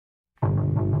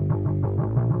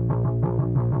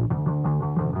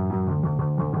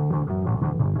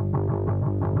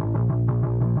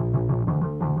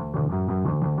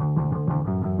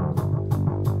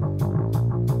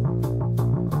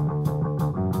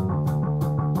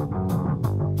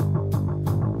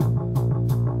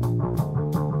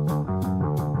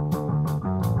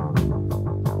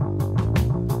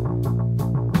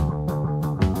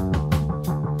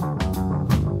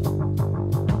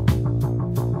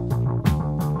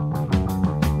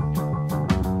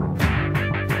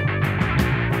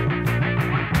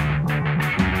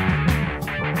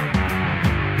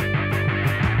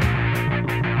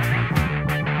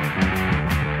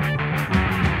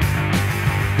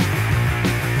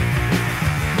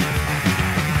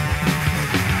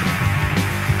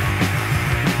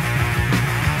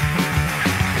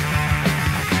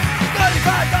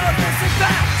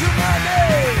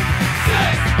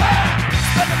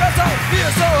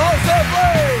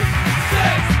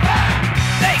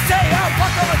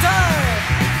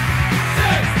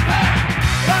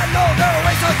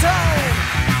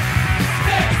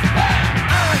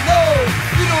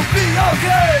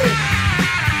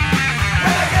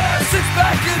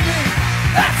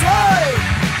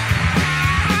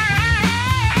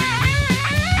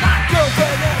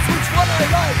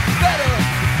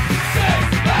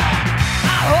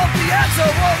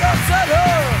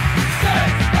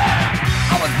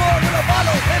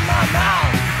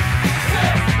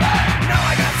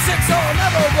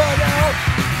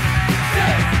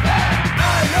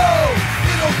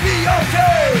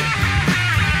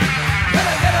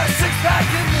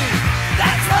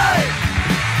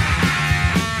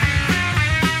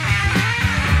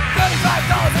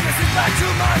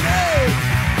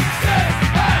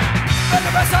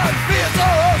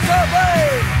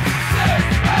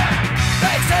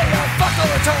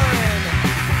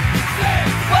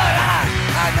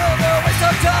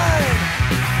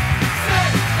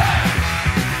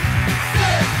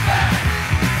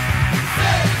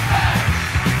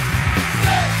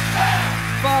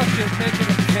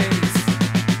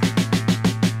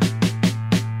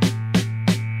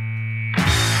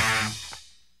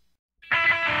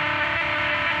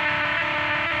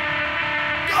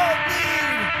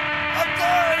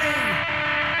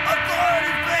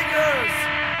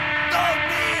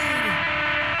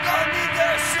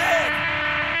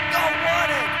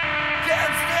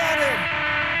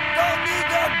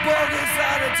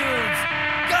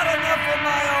life of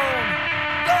my own.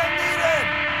 Don't need it.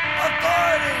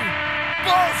 Authority.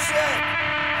 Bullshit.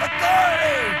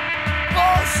 Authority.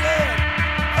 Bullshit.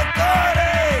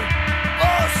 Authority.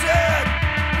 Bullshit.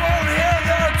 Won't hear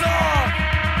their talk.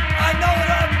 I know what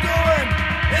I'm doing.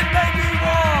 It may be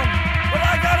wrong, but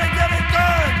I gotta get it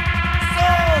done. So,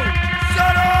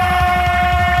 shut up!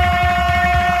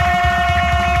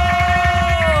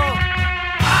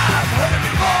 I've heard it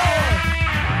before.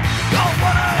 Don't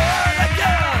wanna hear it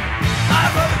again.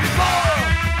 I've heard it before.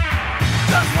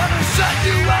 Just wanna shut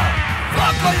you up.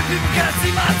 Fuck all you people can't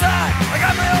see my side. I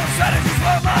got my own strategies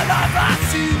for my life. I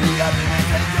see the evidence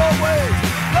in your ways.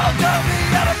 Don't tell me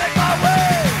how to make my way.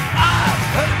 I've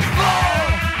heard it before.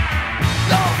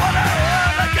 Don't wanna hear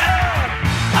it again.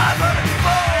 I've heard it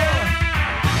before.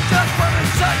 Just wanna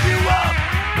shut you up.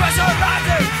 Pressure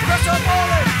rising, pressure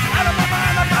falling. Out of my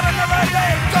mind, I got another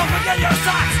day. Don't forget your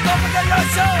socks, don't forget your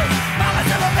shoes. Mama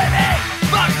said, oh baby,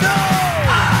 fuck no.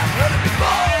 I've heard it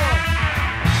before.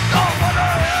 Don't wanna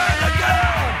hear it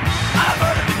again. I've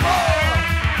heard it before.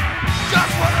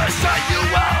 Just wanna shut you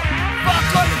up. Fuck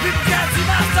all you people can't see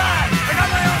my side. I got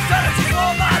my own strategy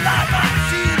for my life. I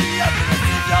see the evidence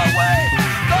in your way.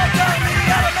 Don't tell me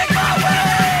how to make my way.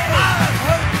 I've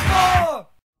heard it before.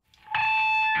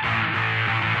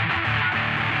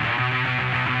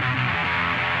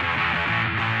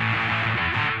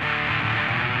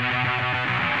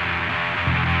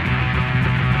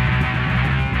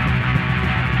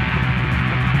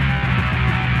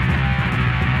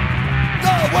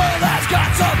 The world has got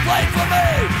some blame for me.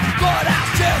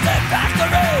 Courthouse chairs and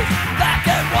factories. Black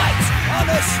and whites on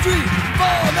the street.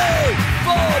 For me,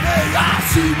 for me. I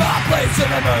see my place in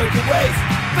American ways.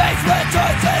 Face with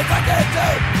choices I can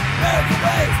take. American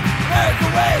ways,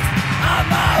 American ways. On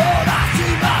my own, I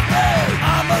see my fate.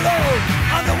 I'm alone,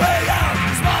 on the way out.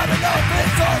 Smart enough,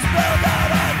 it's all spelled out.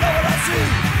 I know what I see,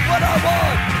 what I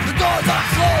want. The doors are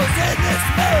closed in this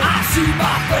maze. I see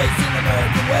my face in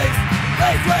American ways.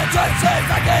 Face with choices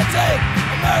I can take.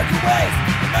 American ways,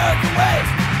 American ways.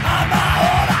 On my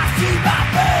own, I see my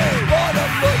fate.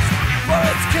 Boredom looks for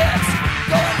its kicks,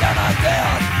 going down on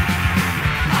down.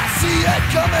 I see it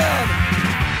coming.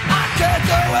 I can't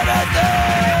do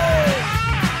anything.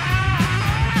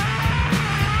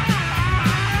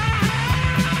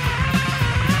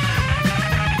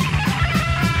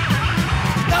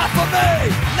 Not for me,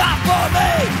 not for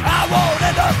me. I won't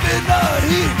end up in the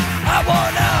heat. I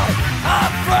want out,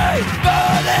 I'm free.